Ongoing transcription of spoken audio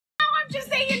just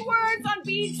saying words on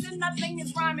beats and nothing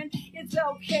is rhyming. It's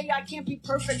okay, I can't be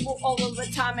perfect all of the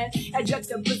time. And a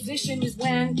juxtaposition is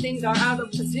when things are out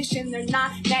of position. They're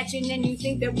not matching and you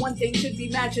think that one thing should be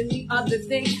matching the other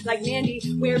thing. Like Mandy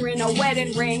wearing a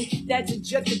wedding ring, that's a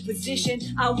juxtaposition.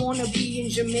 I wanna be in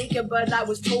Jamaica, but I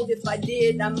was told if I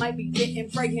did, I might be getting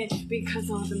pregnant because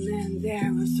all the men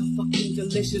there are so fucking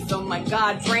delicious. Oh my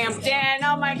God, Brampton.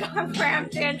 Oh my God,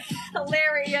 Brampton.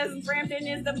 Hilarious. Brampton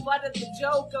is the butt of the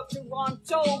joke of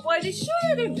Toronto, but it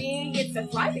shouldn't be. It's a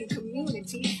thriving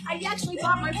community. I actually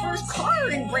bought my first car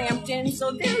in Brampton,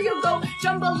 so there you go.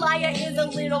 Jambalaya is a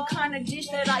little kind of dish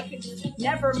that I could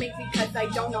never make because I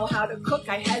don't know how to cook.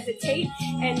 I hesitate,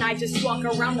 and I just walk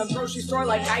around the grocery store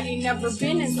like I ain't never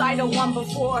been inside of one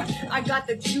before. I got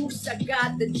the juice, I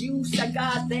got the juice, I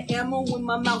got the ammo in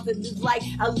my mouth. It is like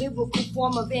a lyrical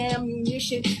form of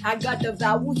ammunition. I got the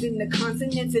vowels and the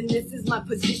consonants, and this is my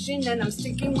position, and I'm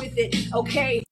sticking with it. Okay.